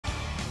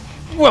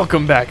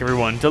Welcome back,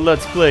 everyone, to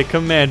Let's Play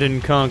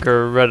Command &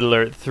 Conquer Red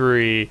Alert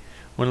 3.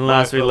 When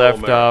last we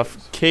left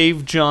off,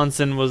 Cave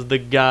Johnson was the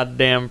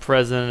goddamn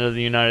president of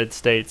the United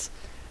States,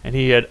 and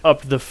he had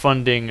upped the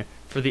funding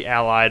for the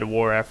Allied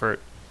war effort.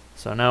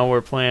 So now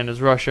we're playing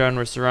as Russia, and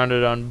we're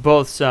surrounded on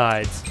both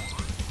sides.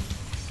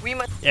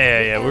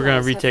 Yeah, we're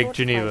gonna retake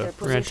Geneva.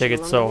 We're gonna take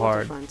it so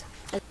hard.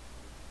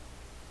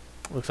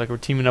 Looks like we're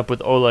teaming up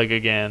with Oleg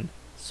again.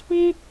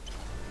 Sweet.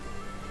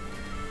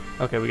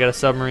 Okay, we got a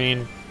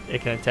submarine.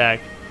 It can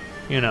attack,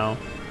 you know,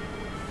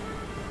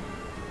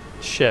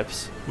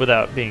 ships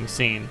without being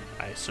seen,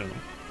 I assume.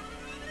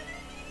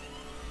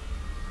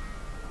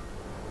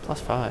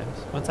 +5s.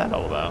 What's that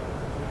all about?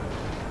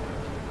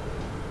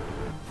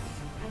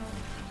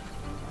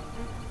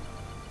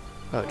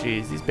 Oh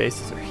geez, these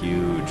bases are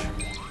huge.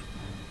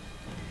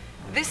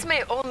 This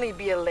may only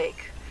be a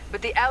lake,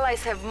 but the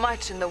Allies have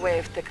much in the way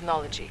of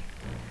technology.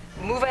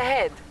 Move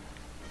ahead,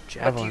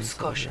 but use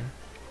caution.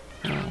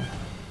 Oh.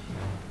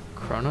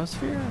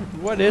 Chronosphere?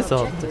 What is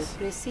all this?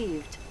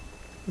 Received.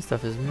 This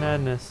stuff is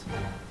madness.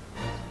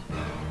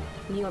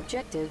 New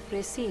objective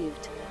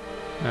received.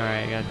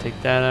 Alright, gotta take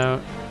that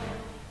out.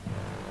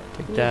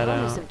 Take that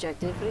out.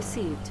 Objective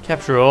received.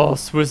 Capture all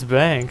Swiss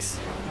banks.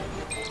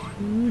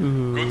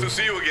 Ooh. Good to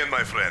see you again,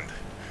 my friend.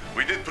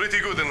 We did pretty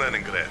good in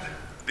Leningrad.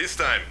 This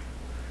time,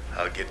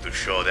 I'll get to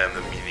show them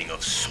the meaning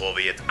of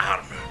Soviet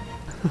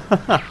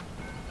armor.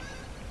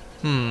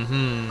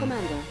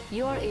 Commander,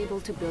 you are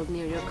able to build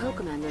near your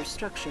co-commander's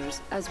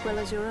structures as well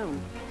as your own.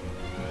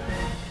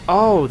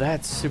 Oh,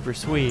 that's super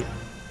sweet.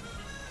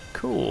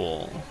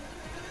 Cool.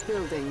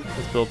 Building.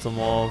 Let's build some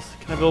walls.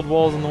 Can I build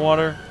walls in the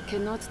water?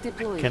 Cannot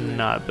deploy.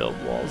 Cannot build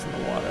walls in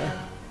the water.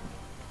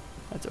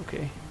 That's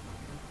okay.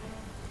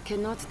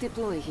 Cannot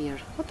deploy here.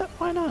 What the?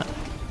 Why not?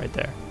 Right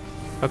there.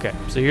 Okay,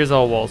 so here's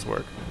how walls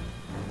work.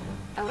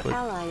 Our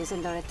ally is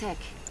under attack.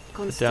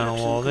 Put down a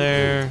wall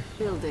there.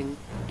 Building.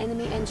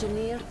 Enemy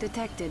engineer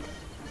detected.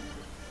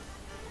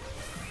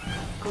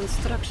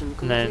 Construction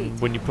complete. And then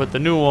when you put the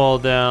new wall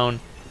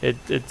down, it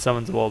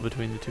summons a wall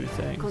between the two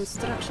things.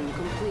 Construction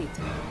complete.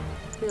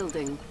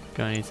 Building.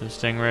 Gonna need some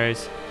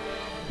stingrays.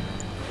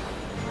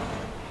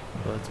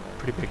 Well, that's a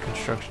pretty big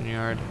construction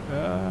yard.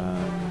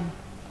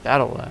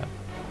 Battle lab.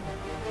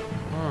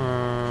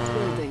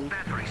 Building.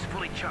 Batteries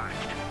fully charged.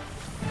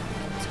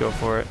 Let's go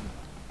for it.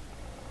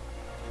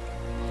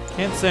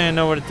 Can't say I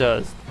know what it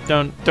does.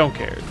 Don't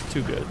care. It's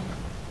too good.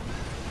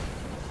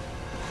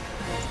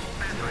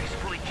 Batteries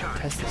fully charged.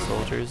 Tesla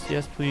soldiers,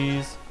 yes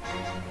please.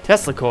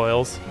 Tesla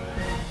coils.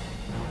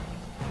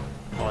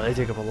 Oh, they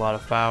take up a lot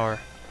of power.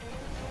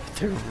 But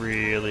they're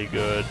really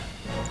good.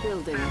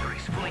 Building.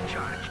 Batteries fully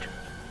charged.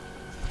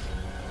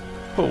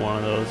 Put one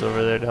of those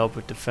over there to help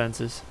with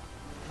defenses.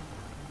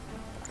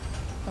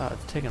 Ah,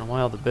 it's taking a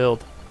while to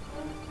build.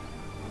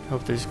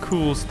 Hope there's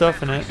cool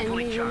stuff in it.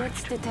 Enemy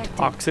units detected.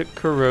 Toxic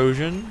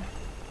corrosion.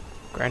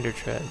 Grinder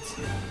treads.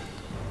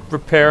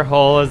 Repair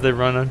hull as they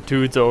run on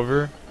dudes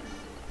over.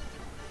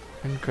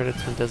 And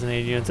credits when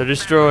designated units are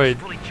destroyed.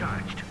 Fully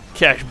charged.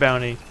 Cash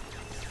bounty.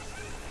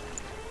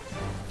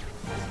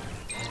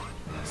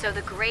 So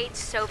the great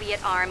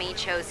Soviet army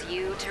chose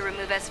you to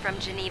remove us from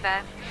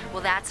Geneva?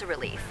 Well, that's a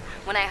relief.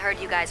 When I heard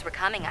you guys were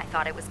coming, I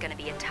thought it was going to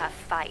be a tough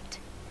fight.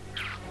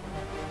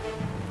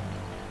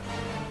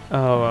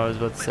 Oh, I was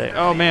about to say,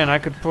 oh man, I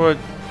could put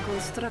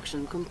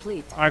Construction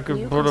complete. I could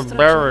New put a construction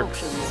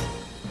barracks options.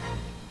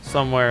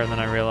 somewhere, and then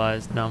I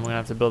realized, no, I'm gonna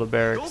have to build a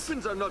barracks.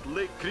 Dolphins are not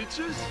lake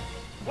creatures.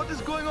 What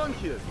is going on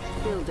here?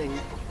 Building.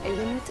 A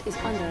unit is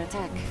under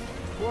attack.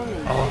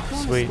 Warning. Oh, the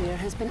sweet. chronosphere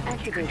has been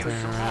activated.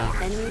 Turn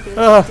around. Enemy base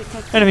Ugh,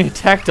 detected. enemy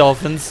attack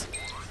dolphins.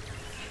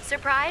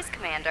 Surprise,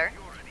 Commander.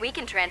 We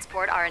can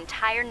transport our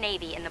entire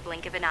navy in the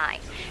blink of an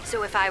eye.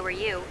 So if I were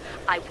you,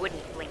 I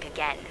wouldn't blink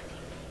again.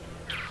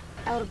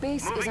 Our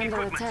base is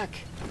under attack.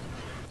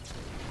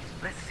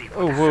 Let's see what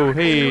Oh, whoa,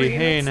 hey, Enemy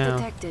hey units now.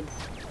 detected.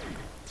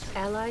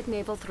 Allied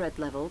naval threat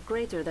level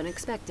greater than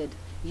expected.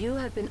 You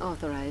have been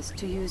authorized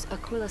to use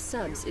Aquila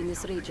subs in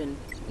this region.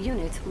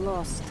 Unit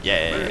lost.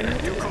 Yeah.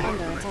 Unit is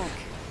under attack.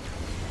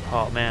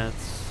 Oh man,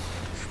 it's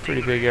a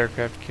pretty big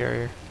aircraft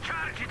carrier.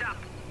 charge it up.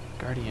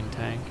 Guardian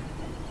tank.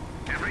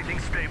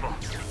 Everything's stable.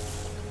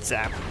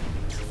 Zap.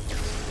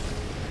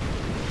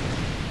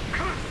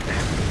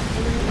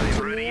 Enemy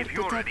ready engineer if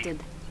you're ready.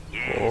 detected.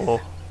 Oh.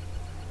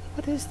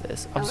 What is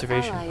this?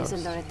 Observation Our ally is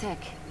post. under attack.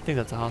 I think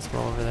that's a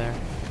hospital over there.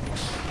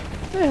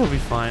 Yeah, he'll be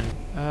fine.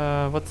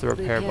 What's the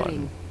repair Repairing.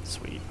 button?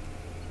 Sweet.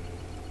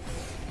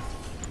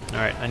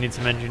 Alright, I need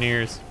some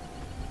engineers.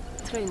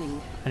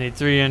 Training. I need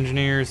 3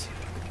 engineers.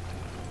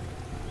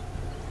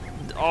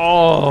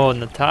 Oh,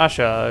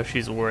 Natasha.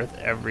 She's worth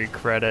every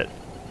credit.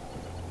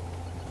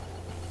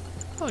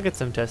 I'll get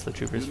some Tesla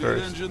troopers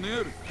first.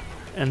 Engineer.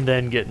 And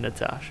then get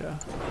Natasha.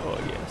 Oh,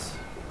 yes.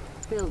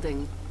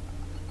 Building.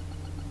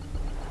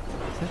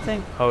 Is that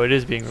thing? Oh, it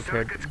is being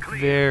repaired Circuit's clear.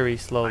 very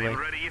slowly. I'm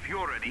ready if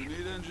you're ready.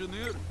 Need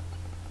engineer.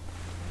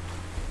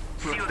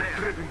 See you there.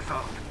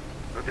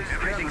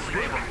 Everything's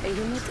stable. A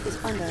unit is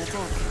under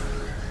attack.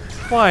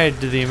 Why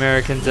do the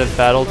Americans have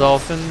battle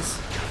dolphins?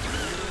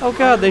 Oh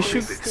god, they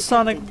shoot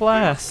sonic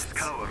blasts.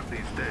 Cover these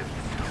days.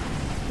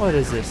 What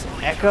is this?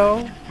 Echo?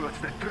 What's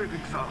that tripping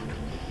sound?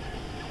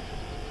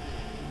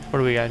 What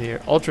do we got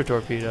here? Ultra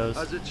torpedoes.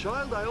 As a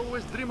child, I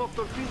always dream of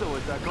torpedo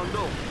attack on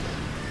dome.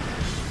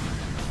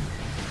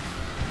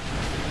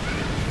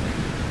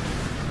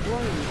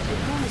 Warning, the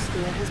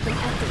chronosphere has been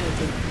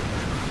activated.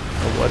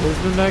 What has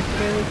been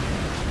activated?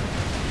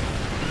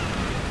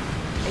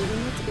 A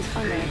unit is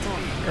under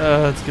attack.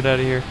 Let's get out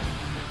of here.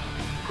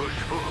 Push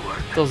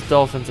forward. Those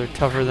dolphins are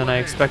tougher than I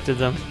expected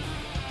them.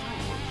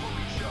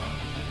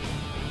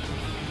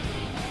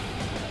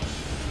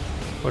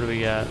 What do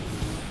we got?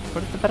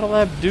 What did the Battle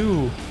Lab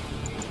do?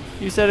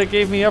 You said it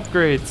gave me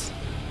upgrades.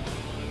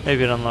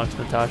 Maybe it unlocks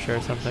Natasha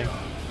or something.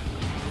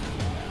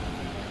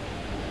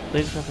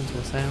 Latest weapons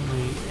will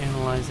silently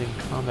analyzing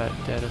combat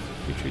data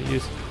for future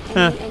use.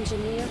 Enemy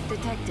engineer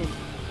detected.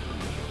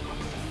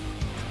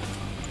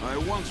 I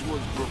once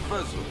was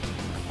professor.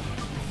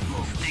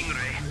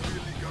 Stingray.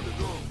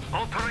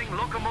 Altering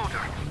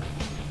locomotor.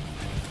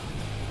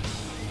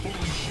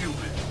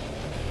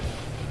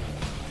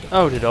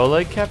 Oh, did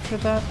Oleg capture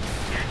that?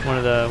 One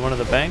of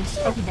the banks?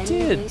 Oh, he Enemy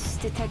did. base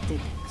detected.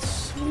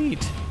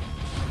 Sweet.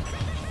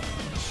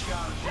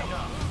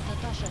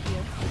 Natasha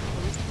here.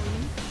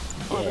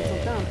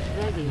 Orbital dump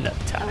ready.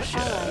 Natasha.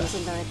 Our ally is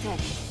under attack.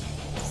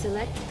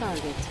 Select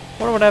target.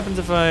 Wonder what happens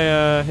if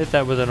I hit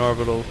that with an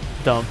orbital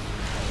dump.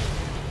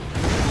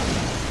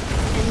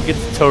 Enemy Gets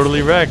units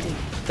totally wrecked.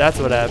 detected. That's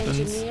what Enemy happens.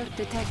 Engineer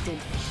detected.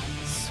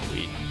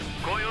 Sweet.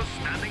 Coil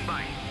standing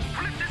by.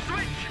 Flip the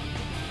switch.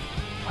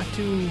 What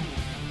do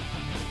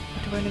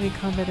enemy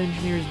combat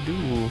engineers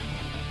do?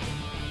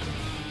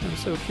 I'm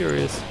so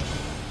curious.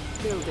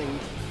 Building.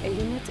 A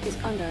unit is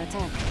under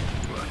attack.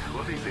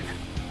 What is it?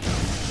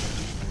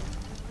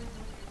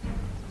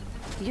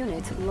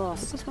 Unit Is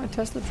lost. this my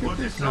Tesla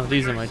troopers? No,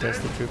 these are my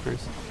Tesla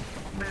troopers.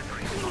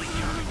 Battery fully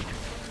charged.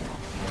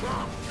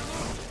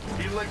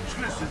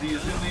 Electricity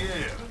is in the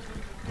air.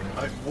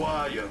 I'm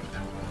wired.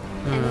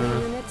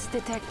 Enemy units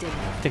detected.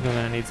 I think I'm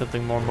gonna need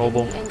something more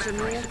mobile. Enemy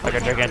engineer Like a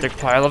detected. gigantic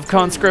pile of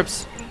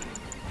conscripts.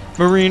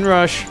 Marine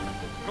rush.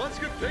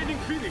 Conscript training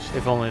finished.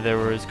 If only they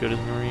were as good as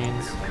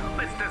Marines.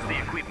 Let's test the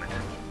equipment.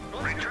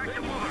 Retract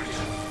the movers.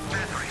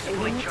 Battery A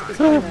fully unit charged. is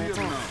under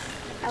attack.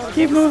 Our Keep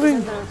base moving.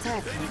 is under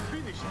attack.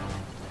 Finished.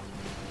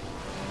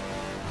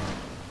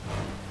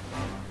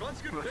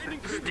 Conscript training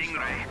finished.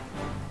 Stingray.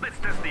 Let's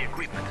test the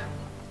equipment.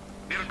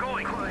 We're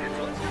going. Quiet.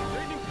 Conscript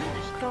training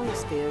finished.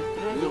 Chronosphere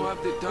ready. You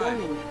have the time.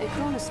 Warning, a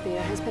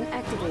chronosphere has been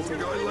activated.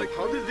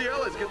 How did the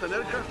Allies get an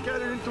aircraft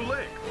carrier into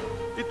lake?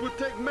 It would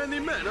take many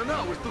men and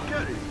hours to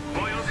carry.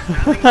 Coil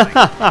standing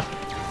by.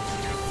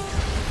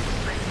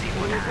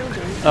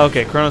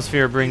 Okay,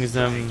 Chronosphere brings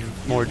them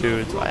more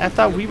dudes. I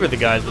thought we were the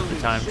guys with the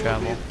time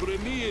travel.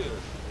 Premier.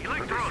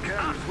 Electrode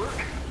stop.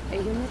 A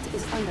unit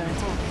is under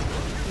attack.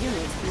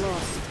 Unit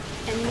lost.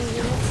 Enemy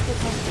units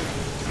detected.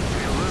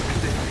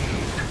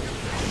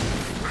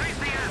 Raise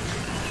the amp.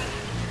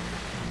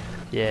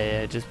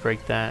 Yeah, just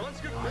break that.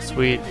 Oh,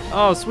 sweet.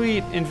 Oh,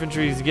 sweet.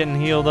 Infantry's getting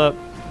healed up.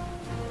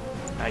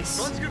 Nice.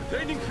 Conscript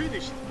training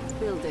finished.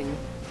 Building.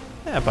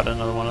 Yeah, about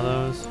another one of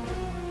those.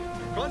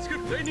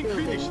 Conscript training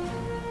Building. finished.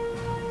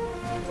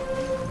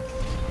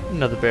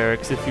 Another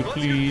barracks, if you Conscript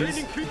please.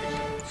 training finished.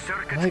 I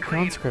Circuits like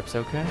clean. conscripts,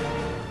 okay?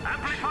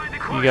 Amplify the You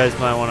coil. guys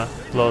might want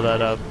to blow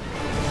that up.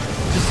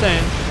 Just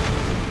saying.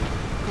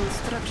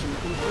 Construction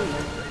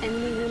complete.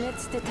 Enemy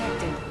units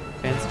detected.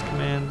 Advanced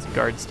commands,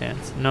 guard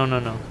stance. No.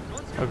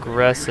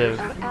 Aggressive.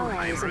 Our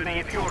ally is under Ready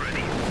if you're attack.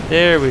 ready.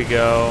 There we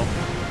go.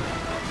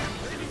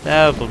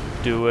 That'll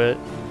do it.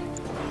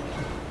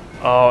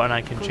 Oh, and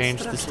I can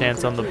change the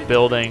stance on the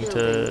building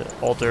to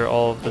alter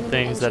all of the Enemy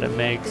things that it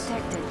engineer makes.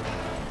 detected.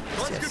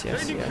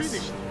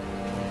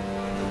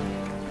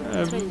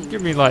 Yes.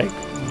 Give me like a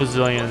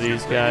bazillion of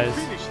these guys.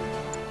 Finished.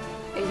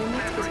 A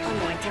unit is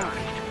under attack.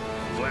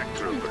 Black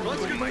trooper.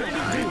 Conscript training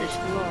Unit finished.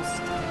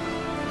 lost.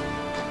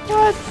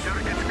 What?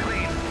 Circuits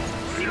clean.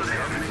 Seal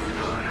them.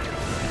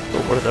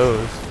 Oh, what are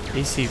those?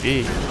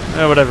 ACV.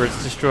 Oh, whatever,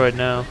 it's destroyed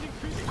now.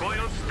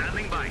 Coil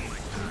standing by.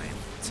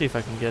 Let's see if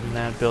I can get in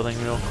that building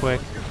real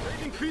quick.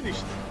 Training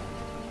finished.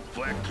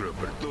 Black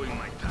trooper doing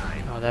my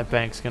time. Oh, that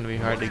bank's gonna be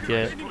hard to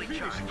get. Fully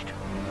charged.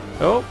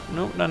 Oh,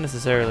 nope, not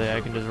necessarily.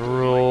 I can just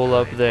roll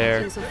up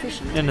there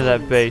Insufficient into that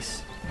funds.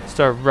 base.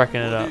 Start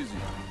wrecking it up.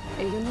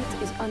 A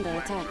unit is under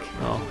attack.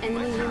 Oh,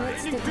 Enemy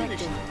units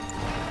detected.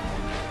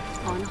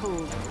 On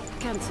hold.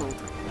 Cancelled.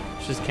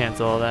 let's just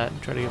cancel all that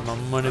and try to get my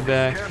money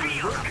back.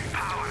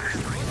 Power.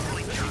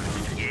 Fully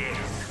charged. Yes.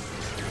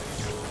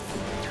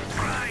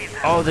 Rise.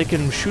 Oh, they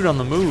can shoot on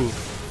the move.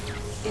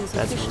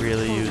 That's Insufficient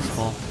really funds.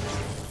 useful.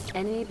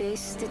 Enemy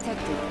base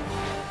detected.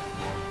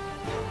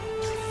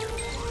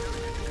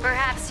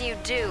 Perhaps you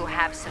do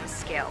have some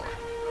skill.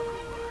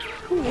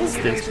 Who is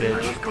this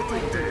bitch?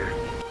 Detected.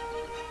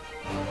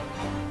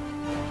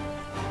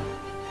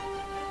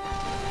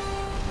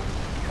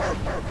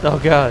 Oh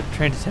god,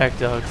 trained attack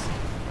dogs.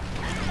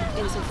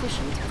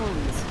 Insufficient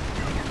funds.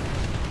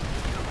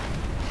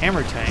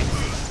 Hammer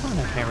tanks? I don't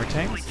have hammer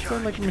tanks. Is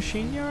that like a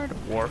machine yard?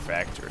 War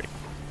factory.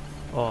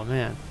 Oh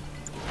man.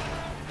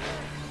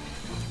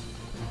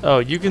 Oh,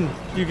 you can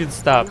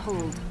stop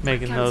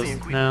making those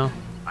now.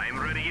 I'm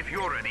ready if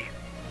you're ready.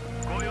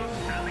 Coil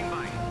standing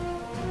by.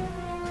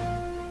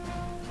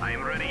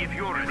 I'm ready if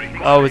you're ready.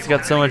 Oh, it's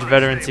got so much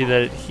veterancy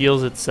that it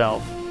heals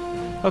itself.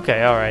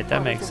 Okay, all right,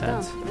 that makes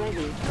sense.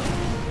 Ready.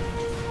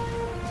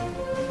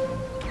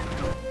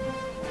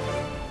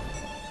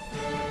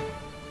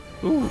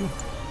 Ooh,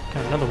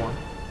 got another one.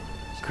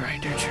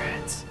 Grinder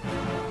treads.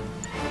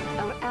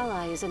 Our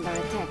ally is under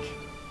attack.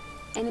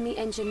 Enemy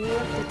engineer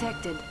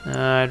detected.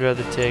 I'd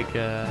rather take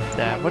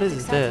that. What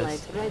is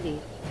this? Ready.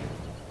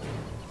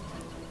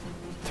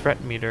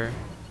 Threat meter.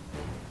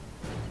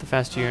 The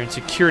faster you earn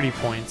security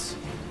points.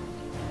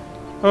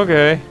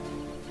 Okay.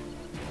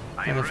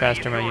 And the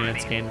faster my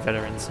units gain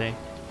veterancy.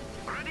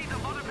 Ready the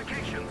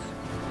modifications.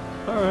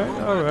 Alright,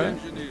 alright.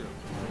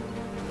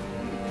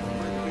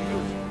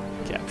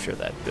 Capture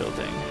that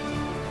building.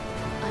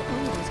 I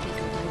always get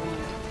what I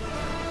want.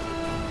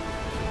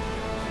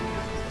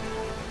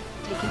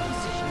 Taking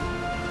position.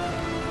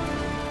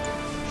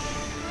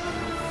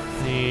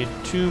 Need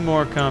 2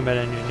 more combat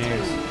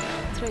engineers.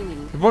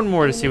 Training. One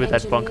more to see what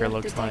that Enemy bunker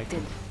engineer looks like.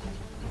 detected.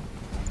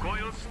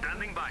 Coil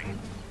standing by.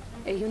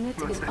 A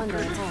unit is under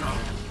attack.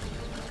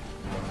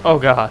 Oh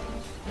god.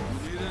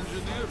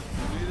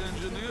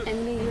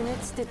 Enemy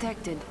units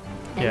detected.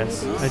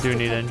 Yes, Enemy I do base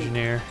need detected.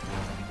 engineer.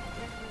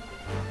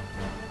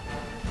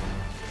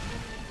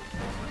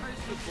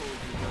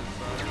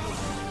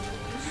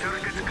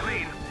 Circuits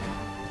clean.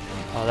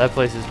 Oh, that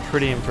place is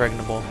pretty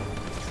impregnable.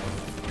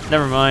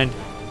 Never mind.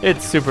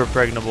 It's super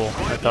pregnable.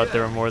 I thought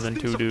there were more than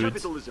 2 dudes.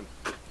 Capitalism.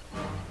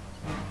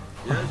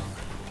 Yes.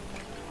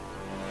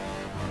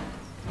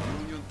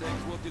 Union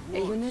thinks what it A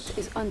wants. unit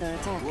is under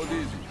attack. What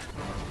is it?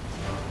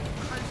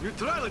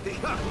 Neutrality!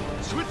 Ha!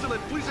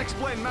 Switzerland, please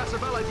explain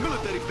massive allied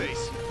military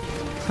base.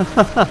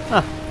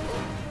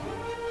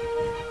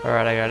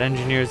 Alright, I got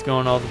engineers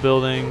going all the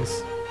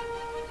buildings.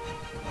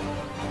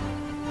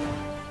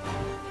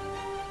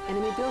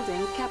 Enemy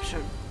building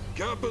captured.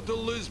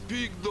 Capitalist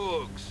pig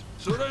dogs,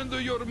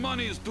 surrender your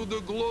monies to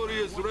the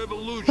glorious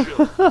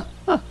revolution.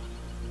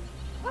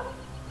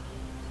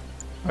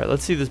 Alright,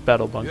 let's see this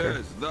battle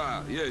bunker.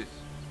 Yes, yes.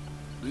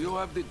 Do you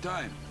have the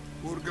time?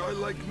 For a guy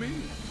like me,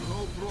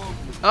 no problem.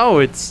 Oh,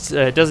 it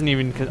doesn't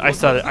even. I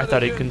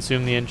thought it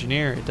consumed the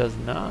engineer. It does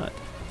not.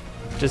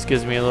 It just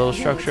gives me a little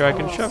structure I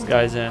can shove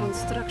guys in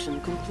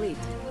Construction complete.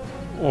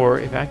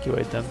 or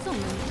evacuate them. So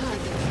many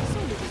targets. So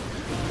little.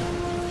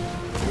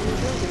 Enemy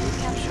building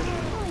captured.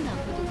 Why not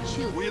with the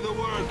children? We the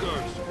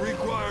workers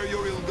require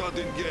your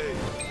ill-gotten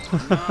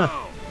gains.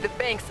 Now. The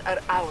banks are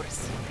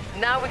ours.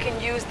 Now we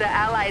can use the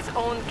Allies'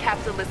 own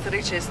capitalist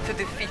riches to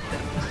defeat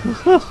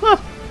them.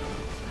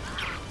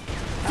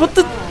 What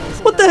the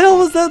hell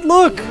was that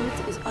look?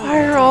 Unit is under Why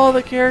are attack. all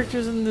the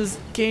characters in this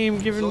game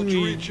giving Such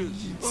me riches.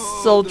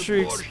 Oh,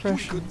 sultry the borscht we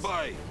expressions? could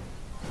buy.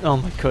 Oh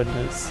my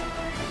goodness.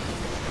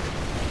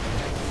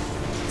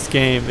 This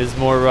game is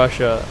more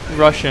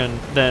Russian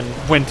than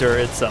winter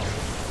itself.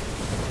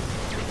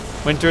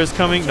 Winter is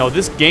coming? No,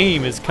 this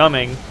game is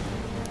coming.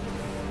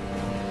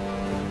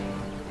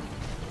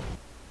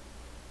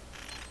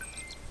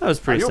 That was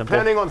Are pretty you simple.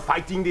 planning on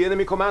fighting the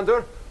enemy,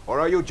 Commander? Or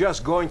are you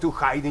just going to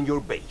hide in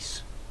your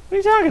base? What are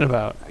you talking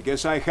about? I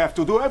guess I have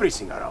to do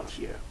everything around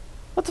here.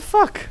 What the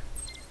fuck?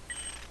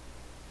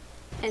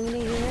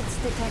 Enemy units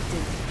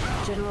detected.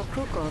 General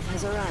Krukov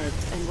has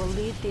arrived and will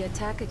lead the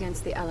attack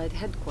against the Allied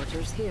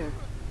headquarters here.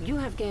 You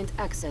have gained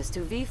access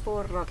to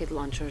V4 rocket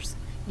launchers.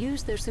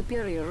 Use their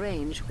superior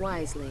range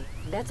wisely.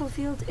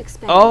 Battlefield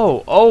expanded.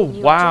 Oh,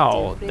 New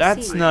wow. objective That's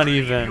received. not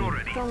even...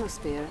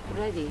 Chronosphere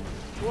ready.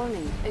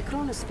 Warning, a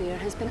chronosphere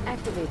has been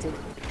activated.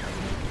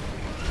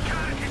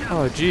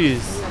 Oh,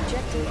 jeez. The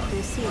objective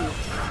received.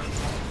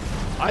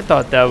 I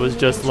thought that was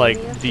just like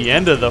the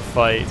end of the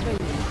fight.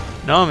 Training.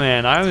 No,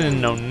 man, I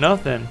didn't know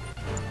nothing.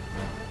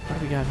 What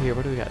do we got here?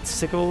 What do we got?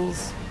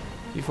 Sickles?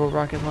 V4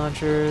 rocket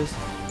launchers?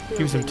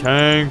 Give me some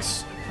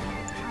tanks.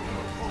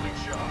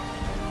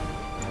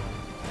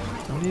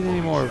 Don't need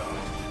any more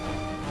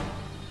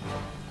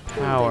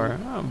power.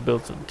 I'll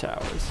build some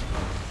towers.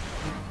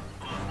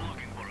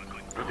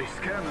 Are the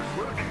scanners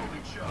working?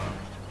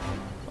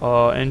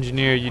 Oh,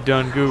 engineer, you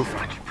done goofed.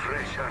 Much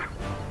pressure.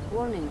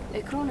 Warning, a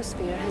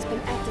chronosphere has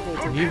been activated.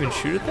 Can you even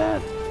shoot at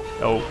that?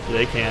 Oh,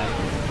 they can.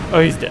 Oh,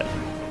 he's dead.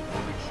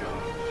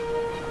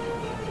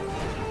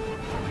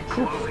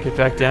 Get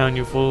back down,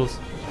 you fools.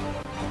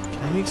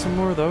 Can I make some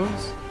more of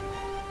those?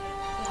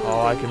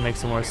 Oh, I can make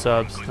some more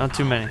subs. Not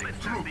too many.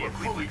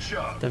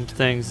 Them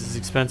things is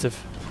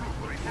expensive.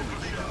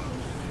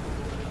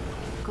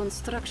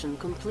 Construction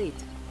complete.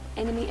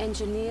 Enemy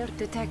engineer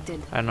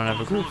detected. I don't have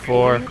a group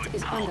 4. Unit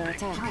is under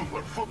attack.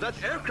 That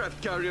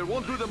aircraft carrier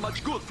won't do them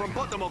much good from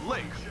bottom of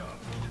lake.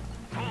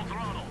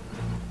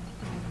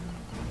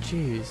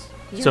 Jeez.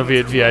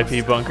 Soviet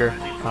VIP bunker.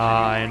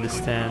 Ah, I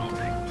understand.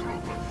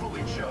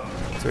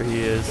 That's where he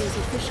is. There's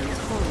efficient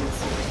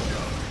comms.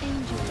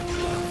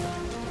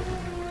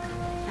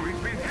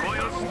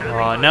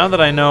 Now that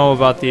I know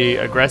about the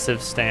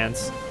aggressive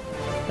stance,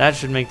 That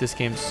should make this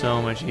game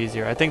so much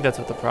easier. I think that's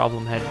what the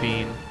problem had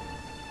been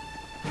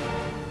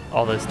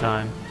all this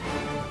time.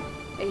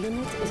 A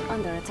unit is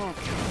under attack.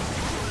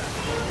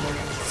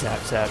 Zap,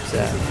 zap,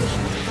 zap.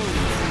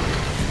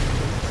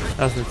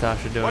 How's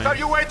Natasha doing? What are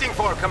you waiting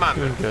for,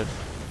 Commander? Doing good.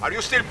 Are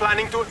you still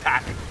planning to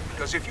attack?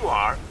 Because if you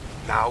are,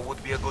 now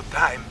would be a good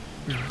time.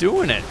 You're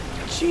doing it.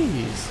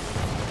 Jeez.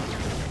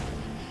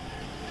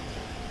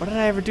 What did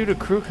I ever do to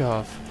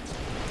Krukov?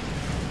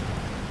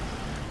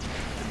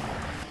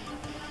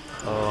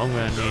 Oh, I'm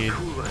gonna need.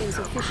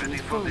 Insufficient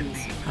funds.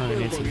 I'm gonna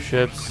need some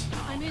ships.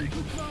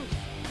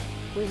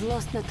 We've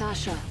lost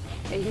Natasha.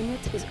 A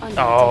unit is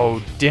under Oh,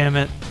 attack. damn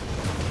it.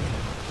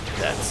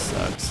 That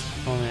sucks.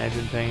 If only I'd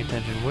been paying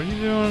attention. What are you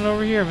doing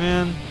over here,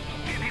 man?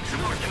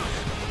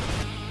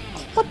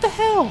 What the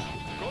hell?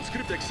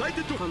 Conscript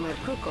excited to... Comrade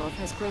Krukov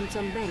has claimed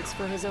some banks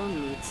for his own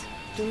needs.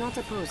 Do not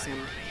oppose him.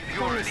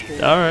 Honesty.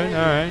 Alright,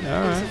 alright,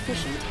 alright.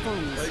 Insufficient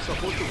funds. I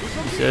supposed to do He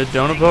something? said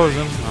don't oppose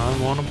him. I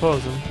won't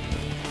oppose him.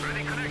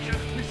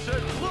 We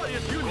said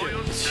glorious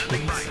union.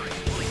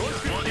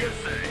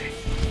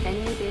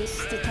 Enemy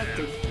base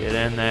detected. Get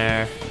in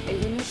there. A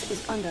unit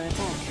is under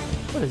attack.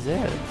 What is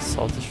that?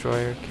 Assault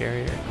destroyer,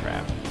 carrier,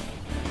 crap.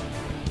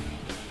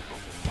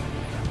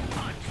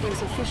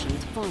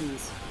 Insufficient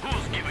funds.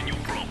 Who's giving you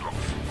problems?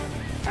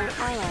 Our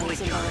ally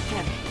is under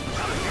attack.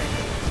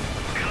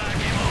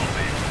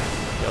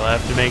 You'll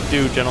have to make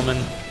do, gentlemen.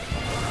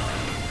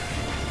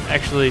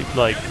 Actually,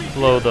 like,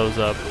 blow those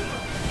up.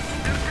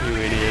 You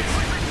idiots.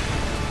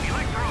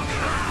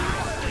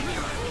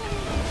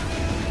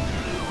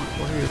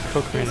 What are your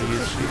cookery to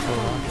use for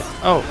rockets?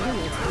 Oh,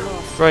 Unit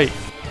lost. right.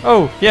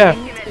 Oh, yeah,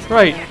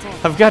 right.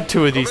 I've got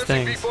two of these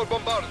things. Before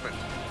bombardment.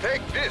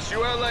 Take this,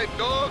 you allied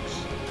dogs.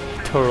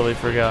 Totally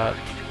forgot.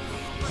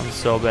 I'm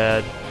so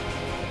bad.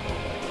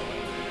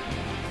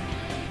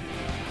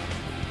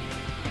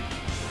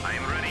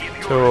 I'm ready if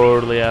you're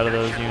Totally out of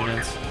those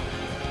units.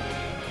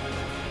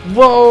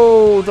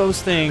 Whoa,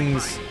 those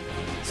things.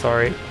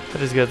 Sorry, I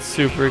just got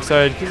super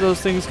excited because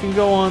those things can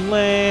go on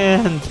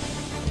land.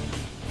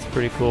 It's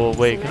pretty cool.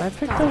 Wait, can I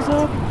pick those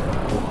up?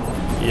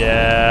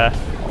 Yeah.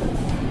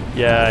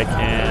 Yeah, I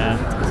can.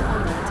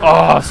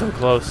 Oh, so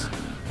close.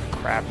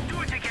 Crap. Do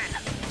it again.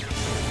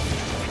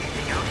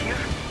 Anything out here?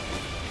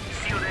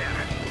 See you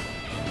there.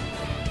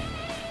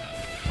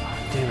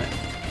 Damn it.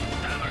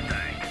 Hammer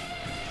tank.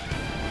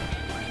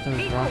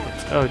 Those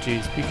rockets. Oh,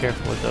 geez. Be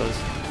careful with those.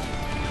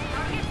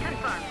 Target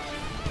confirmed.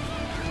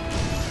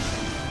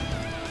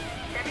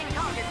 Setting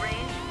target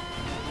range.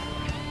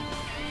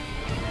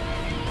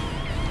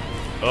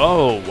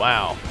 Oh,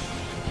 wow.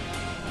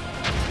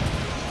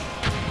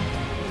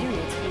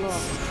 Unit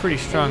lost. Pretty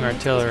strong A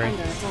unit is artillery.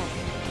 under attack.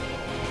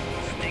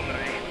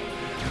 Stingray.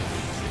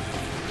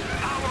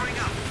 Powering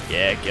up.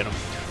 Yeah, get him.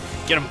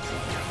 Get him.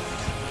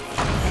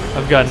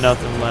 I've got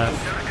nothing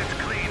left. Target's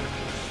clean.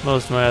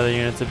 Most of my other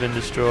units have been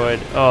destroyed.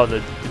 Oh,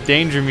 the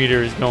danger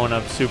meter is going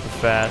up super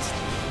fast.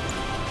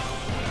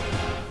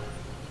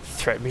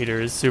 Threat meter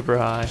is super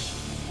high.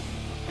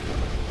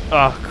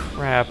 Oh,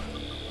 crap.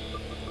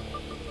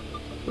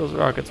 Those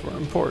rockets were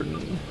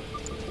important.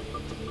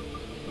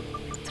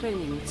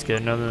 Training. Let's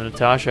get another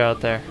Natasha out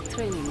there.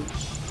 Training.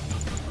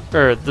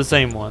 Or the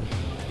same one.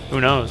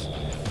 Who knows?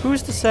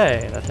 Who's to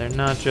say that they're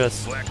not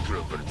just Black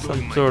trooper doing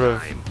some my sort of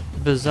time.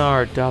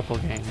 bizarre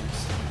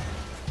doppelgangers?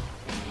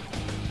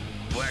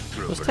 Black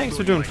trooper Those tanks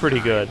are doing my pretty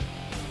time. good.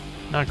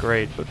 Not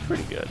great, but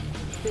pretty good.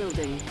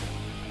 Building.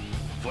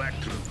 Black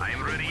trooper.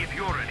 I'm ready if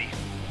you're ready.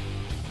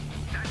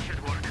 That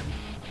should work.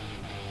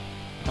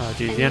 Oh,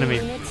 geez, the enemy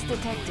Units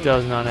detected.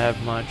 does not have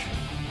much.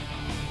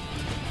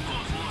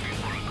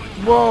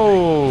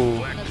 Whoa!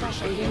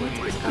 Natasha, unit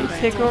is Did under he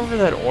take attack. over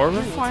that ore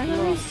Unit refinery?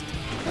 lost.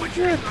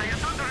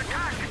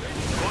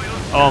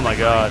 Oh my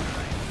god.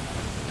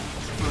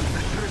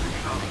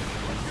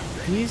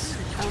 These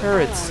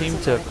turrets seem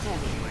to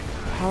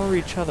power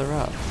each other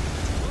up.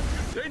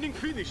 Training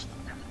finished.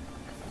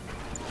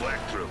 Black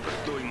trooper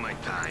doing my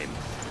time.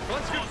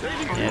 Conscript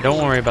training Yeah,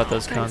 don't worry about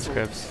those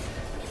conscripts.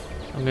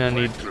 I'm gonna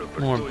need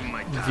more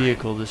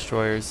vehicle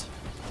destroyers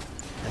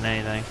than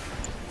anything.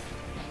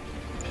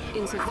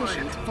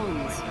 Insufficient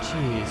funds.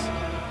 Jeez.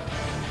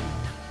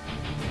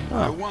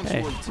 I Oh, once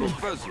hey. was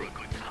professor.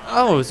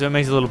 Oh, so it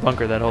makes a little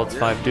bunker that holds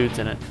 5 dudes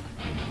in it.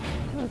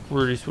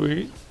 Pretty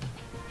sweet.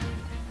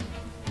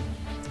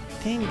 I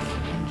think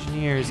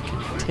engineers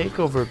can take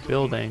over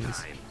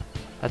buildings.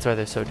 That's why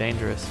they're so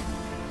dangerous.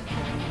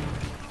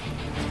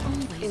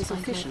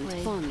 Insufficient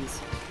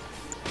funds.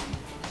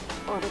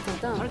 Orbital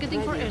dump.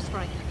 Targeting for ready.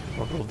 airstrike.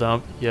 Orbital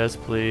dump, yes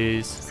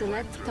please.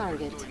 Select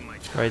target.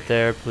 Right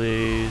there,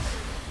 please.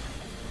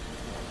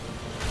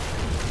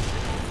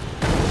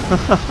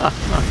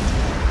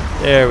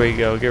 There we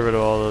go, get rid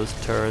of all those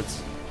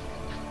turrets.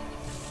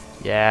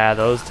 Yeah,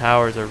 those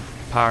towers are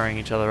powering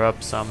each other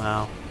up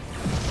somehow.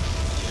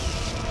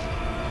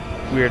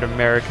 Weird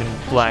American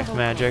black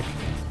magic.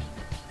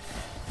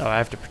 Oh, I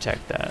have to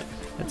protect that.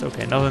 It's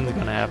okay, nothing's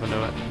gonna happen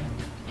to it.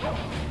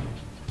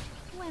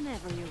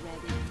 Whenever you're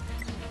ready.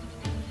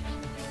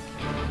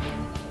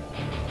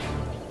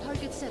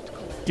 Target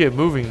get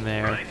moving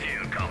there. Right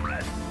here,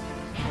 comrade.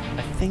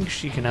 I think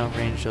she can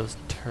outrange those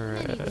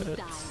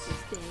turrets.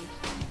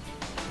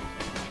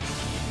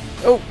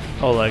 Oh!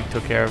 Oleg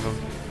took care of him.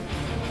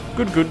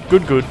 Good, good,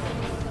 good, good.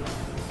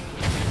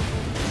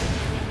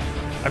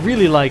 I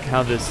really like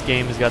how this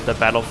game has got the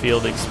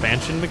battlefield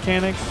expansion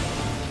mechanic.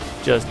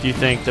 Just, you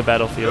think the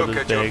battlefield Look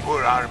is at your big.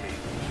 poor army.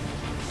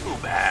 Too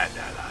bad,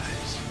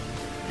 allies.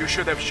 You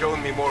should have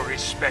shown me more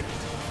respect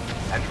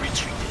and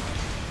retreated.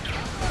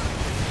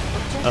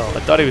 Oh, I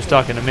thought he was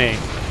talking to me.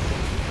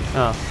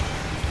 Oh.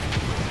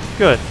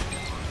 Good.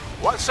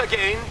 Once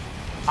again,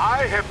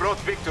 I have brought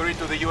victory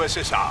to the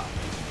USSR.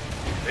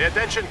 Pay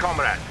attention,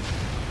 comrade.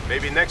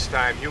 Maybe next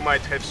time you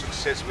might have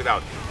success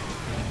without me.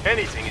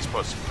 Anything is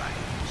possible, I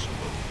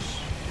suppose.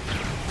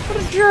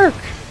 What a jerk!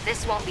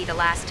 This won't be the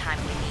last time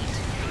we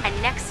meet.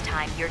 And next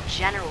time, your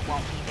general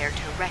won't be there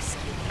to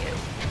rescue you.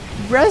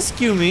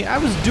 Rescue me? I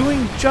was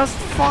doing just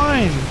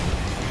fine.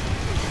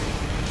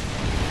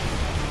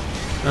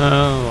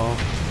 Oh, well.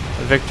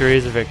 A victory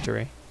is a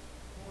victory.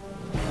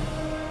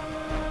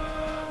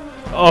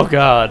 Oh,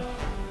 God.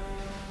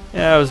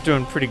 Yeah, I was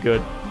doing pretty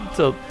good.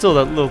 Till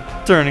that little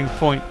turning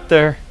point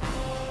there.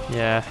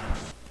 Yeah.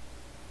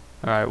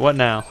 Alright, what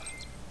now?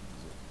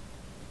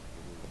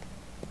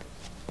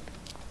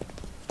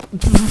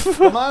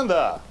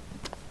 Commander!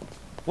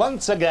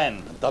 Once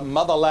again, the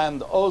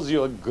motherland owes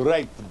you a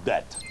great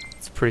debt.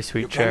 It's a pretty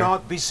sweet You chair.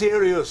 cannot be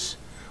serious.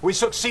 We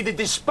succeeded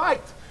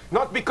despite,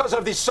 not because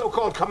of this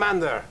so-called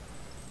commander.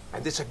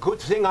 And it's a good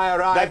thing I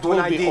arrived That when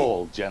will I be did.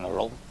 all,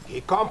 General.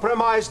 He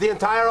compromised the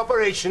entire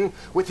operation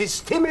with his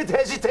timid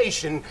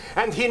hesitation,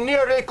 and he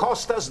nearly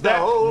cost us the That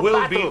whole will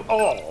battle. be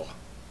all.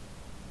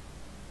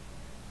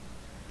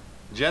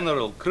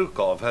 General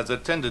Krukov has a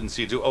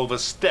tendency to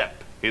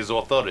overstep his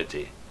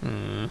authority.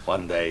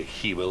 One day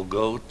he will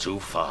go too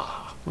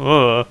far.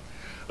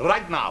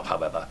 Right now,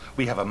 however,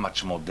 we have a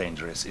much more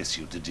dangerous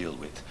issue to deal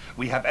with.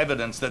 We have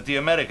evidence that the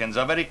Americans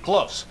are very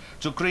close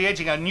to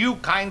creating a new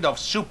kind of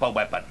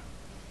superweapon.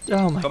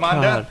 Oh my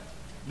Commander, God.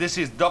 this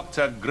is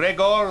Dr.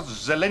 Gregor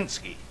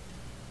Zelensky,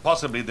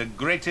 possibly the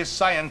greatest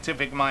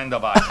scientific mind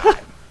of our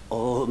time.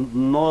 Oh,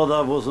 no,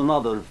 that was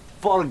another,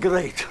 far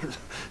greater.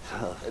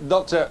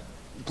 Doctor,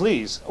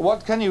 please,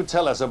 what can you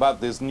tell us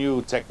about this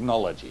new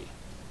technology?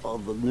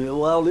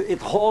 Well, it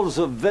holds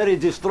a very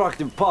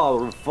destructive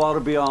power far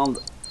beyond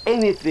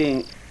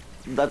anything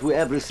that we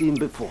ever seen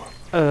before.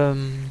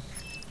 And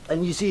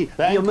you see,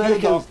 Thank the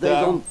Americans, you, they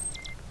Doctor. don't...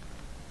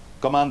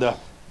 Commander,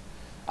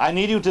 I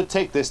need you to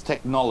take this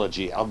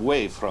technology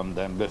away from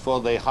them before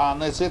they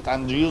harness it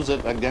and use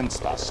it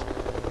against us.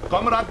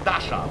 Comrade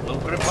Dasha will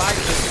provide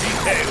the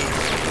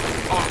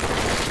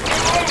details.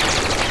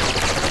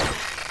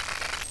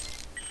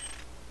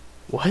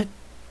 What?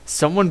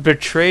 Someone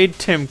betrayed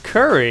Tim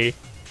Curry?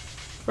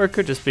 Or it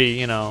could just be,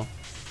 you know,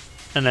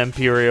 an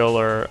Imperial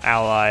or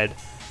Allied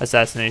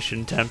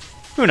assassination attempt.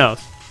 Who knows?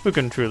 Who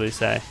can truly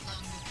say?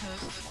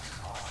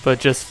 But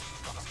just,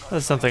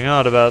 there's something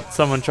odd about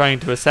someone trying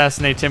to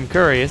assassinate Tim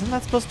Curry. Isn't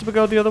that supposed to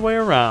go the other way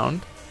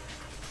around?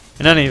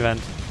 In any event,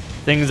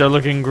 things are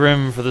looking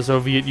grim for the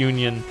Soviet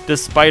Union.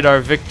 Despite our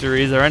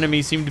victories, our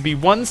enemies seem to be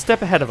one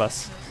step ahead of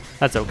us.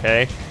 That's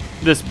okay.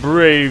 This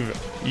brave,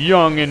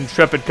 young,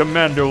 intrepid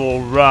commander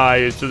will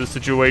rise to the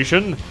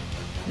situation.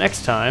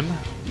 Next time,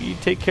 we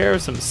take care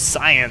of some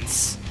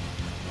science.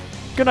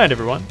 Good night,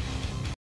 everyone.